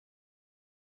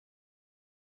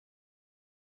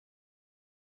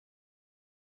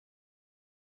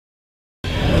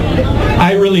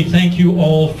I really thank you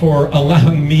all for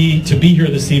allowing me to be here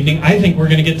this evening. I think we're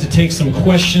going to get to take some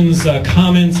questions,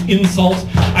 comments, insults.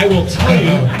 I will tell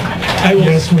you...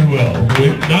 Yes, we will.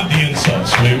 Not the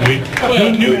insults.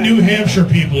 New Hampshire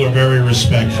people are very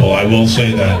respectful. I will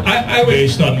say that,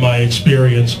 based on my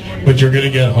experience. But you're going to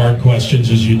get hard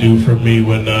questions, as you do from me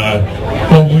when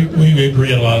we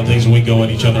agree on a lot of things and we go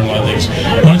at each other on a lot of things.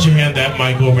 Why don't you hand that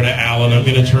mic over to Alan? I'm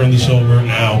going to turn this over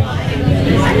now.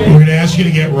 We're going to ask you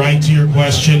to get right to your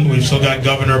question. We've still got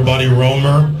Governor Buddy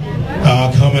Roemer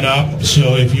coming up,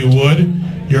 so if you would.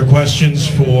 Your questions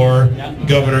for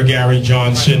Governor Gary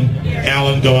Johnson.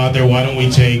 Alan, go out there. Why don't we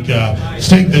let's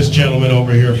take this gentleman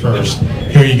over here first.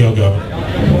 Here you go, Governor.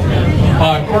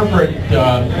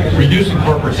 Reducing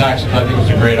corporate taxes, I think, is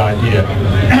a great idea,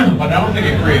 but I don't think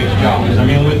it creates jobs. I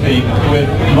mean, with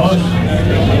most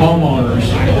homeowners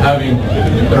having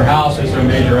their house as their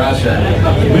major asset,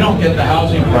 we don't get the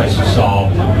housing crisis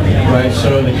solved, right?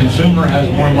 So the consumer has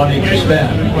more money to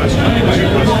spend.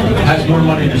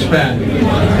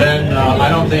 Then I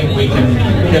don't think we can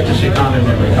get this economy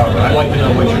recovered. I'd like to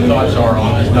know what your thoughts are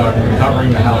on this, recovering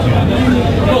the housing industry.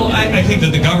 Well, I think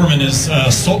that the government is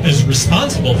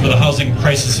responsible for the housing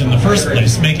crisis in the first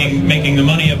place, making the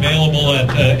money available at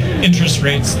interest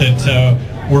rates that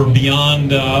were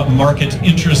beyond market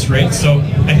interest rates. So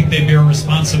I think they bear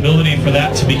responsibility for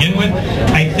that to begin with.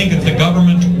 I think if the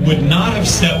government would not have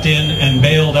stepped in and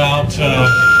bailed out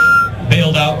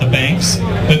the banks,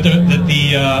 that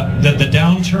the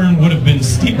downturn would have been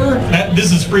steeper.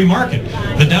 This is free market.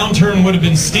 The downturn would have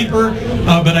been steeper,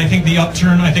 but I think the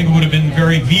upturn, I think it would have been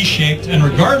very V-shaped, and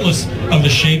regardless of the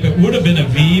shape, it would have been a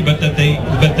V, but that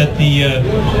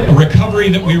the recovery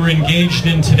that we were engaged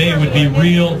in today would be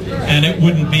real, and it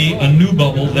wouldn't be a new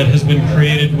bubble that has been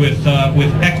created with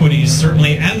equities,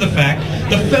 certainly, and the fact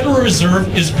the Federal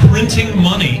Reserve is printing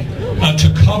money to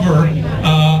cover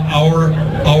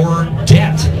our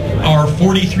debt, our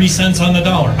 43 cents on the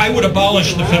dollar. I would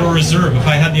abolish the Federal Reserve if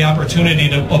I had the opportunity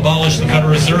to abolish the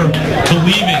Federal Reserve,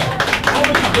 believing...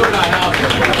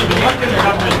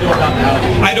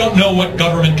 I don't know what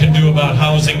government can do about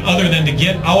housing other than to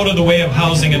get out of the way of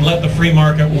housing and let the free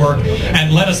market work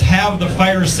and let us have the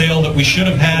fire sale that we should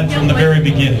have had from the very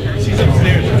beginning.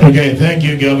 Okay, thank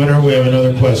you, Governor. We have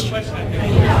another question.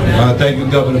 Thank you,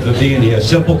 Governor, for being here.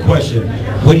 Simple question.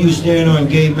 Where do you stand on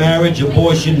gay marriage,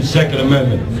 abortion, and Second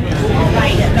Amendment?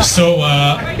 So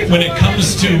when it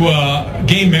comes to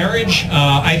gay marriage,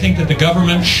 I think that the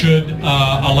government should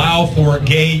allow for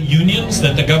gay unions,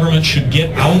 that the government should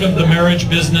get out of the marriage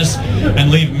business and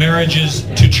leave marriages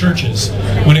to churches.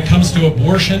 When it comes to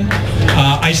abortion,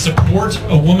 I support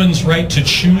a woman's right to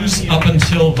choose up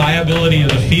until viability of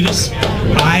the fetus.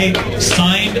 I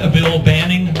signed a bill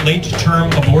banning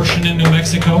late-term abortion in New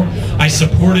Mexico. I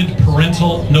supported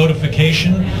parental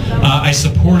notification. I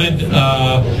supported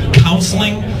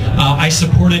counseling. I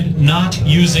supported not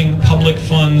using public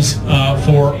funds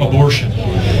for abortion.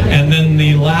 And then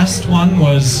the last one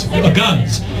was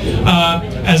guns.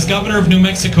 As governor of New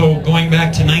Mexico, going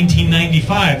back to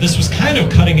 1995, this was kind of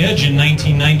cutting edge in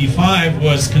 1995,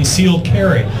 was concealed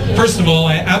carry. First of all,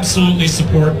 I absolutely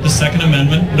support the Second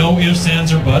Amendment, no ifs,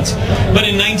 ands, or buts. But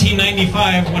in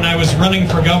 1995, when I was running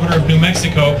for governor of New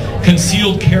Mexico,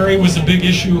 concealed carry was a big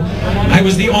issue. I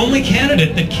was the only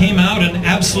candidate that came out and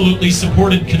absolutely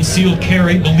supported concealed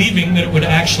carry, believing that it would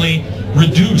actually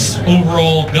reduce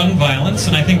overall gun violence,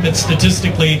 and I think that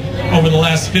statistically over the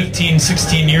last 15,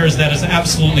 16 years that has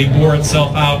absolutely bore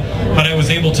itself out, but I was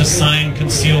able to sign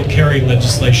concealed carry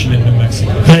legislation in New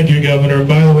Mexico. Thank you, Governor.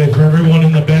 By the way, for everyone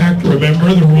in the back,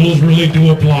 remember the rules really do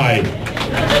apply.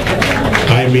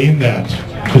 I mean that,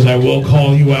 because I will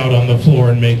call you out on the floor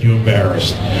and make you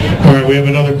embarrassed. All right, we have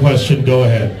another question. Go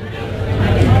ahead.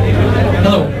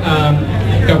 Hello.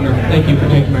 Governor, thank you for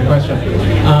taking my question.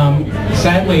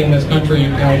 Sadly, in this country,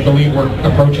 I believe we're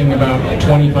approaching about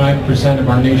 25% of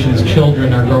our nation's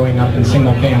children are growing up in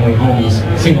single-family homes,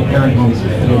 single-parent homes.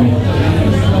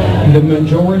 The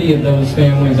majority of those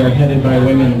families are headed by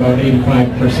women, about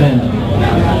 85%.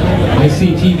 I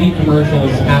see TV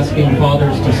commercials asking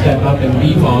fathers to step up and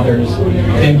be fathers,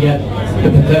 and yet the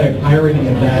pathetic irony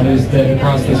of that is that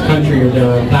across this country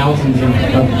there are thousands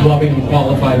of loving,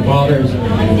 qualified fathers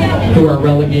who are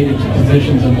relegated to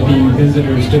positions of being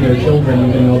visitors to their children,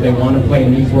 even though they want to play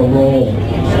an equal role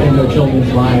in their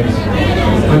children's lives.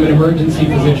 I'm an emergency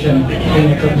physician,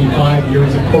 and it took me 5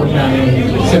 years of court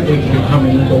battling simply to become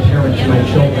an equal parent to my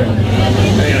children.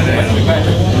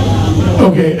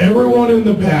 Okay, everyone in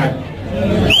the back,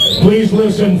 please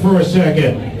listen for a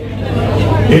second.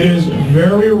 It is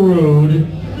very rude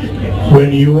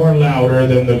when you are louder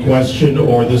than the question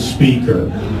or the speaker.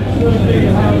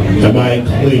 Am I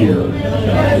clear?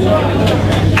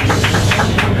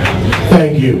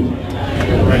 Thank you.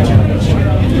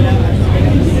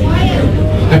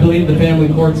 I believe the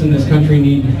family courts in this country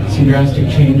need some drastic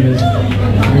changes.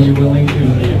 Are you willing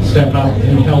to step up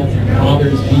and help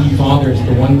fathers be fathers,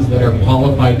 the ones that are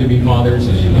qualified to be fathers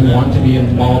and want to be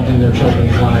involved in their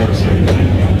children's lives?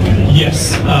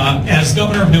 Yes. As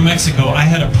governor of New Mexico, I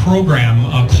had a program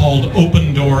called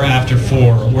Open Door After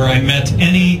 4, where I met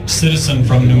any citizen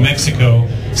from New Mexico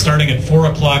starting at 4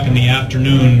 o'clock in the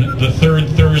afternoon, the third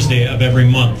Thursday of every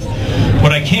month.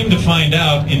 What I came to find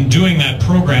out in doing that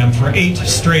program for 8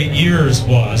 straight years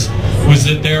was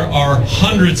that there are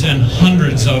hundreds and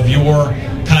hundreds of your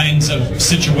kinds of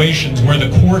situations where the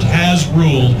court has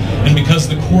ruled, and because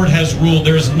the court has ruled,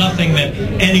 there is nothing that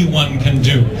anyone can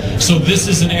do. So this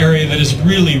is an area that is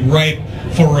really ripe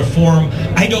for reform.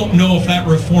 I don't know if that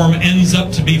reform ends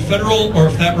up to be federal or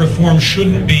if that reform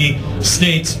shouldn't be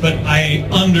states, but I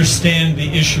understand the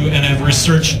issue and have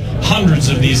researched hundreds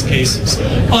of these cases.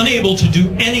 Unable to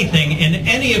do anything in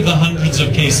any of the hundreds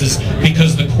of cases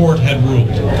because the court had ruled.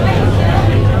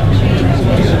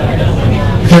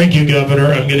 Thank you, Governor.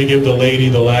 I'm going to give the lady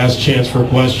the last chance for a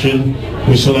question.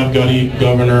 We still have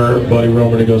Governor Buddy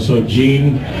Roemer to go. So,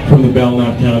 Jean from the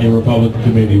Belknap County Republican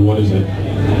Committee, what is it?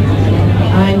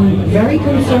 I'm very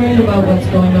concerned about what's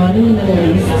going on in the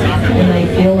Middle East, and I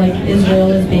feel like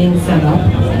Israel is being set up.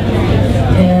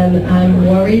 And I'm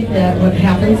worried that what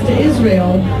happens to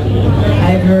Israel,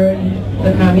 I've heard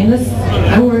the communists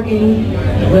are working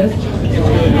with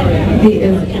the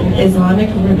Islamic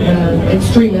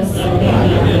extremists,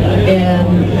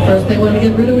 and first they want to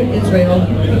get rid of Israel,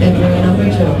 and number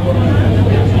 2,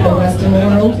 the Western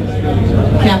world,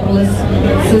 capitalist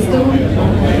system,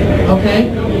 okay?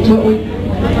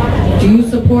 Do you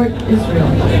support Israel?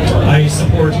 I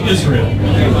support Israel.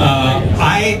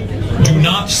 I do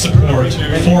not support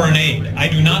foreign aid. I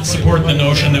do not support the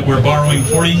notion that we're borrowing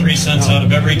 43 cents out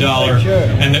of every dollar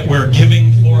and that we're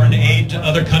giving foreign aid to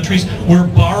other countries. We're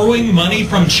borrowing money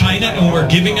from China and we're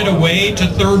giving it away to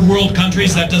third world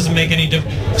countries. That doesn't make any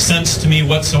sense to me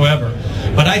whatsoever.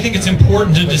 But I think it's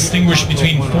important to distinguish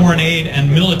between foreign aid and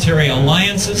military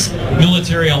alliances.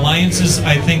 Military alliances,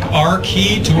 I think, are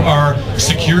key to our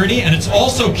security, and it's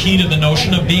also key to the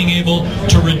notion of being able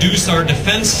to reduce our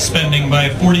defense spending by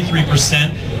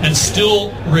 43% and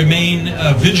still remain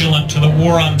vigilant to the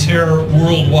war on terror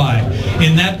worldwide.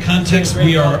 In that context,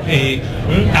 we are a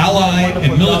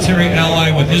military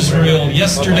ally with Israel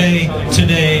yesterday,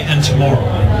 today, and tomorrow.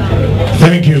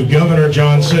 Thank you, Governor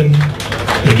Johnson,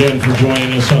 again for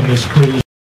joining us on this cruise.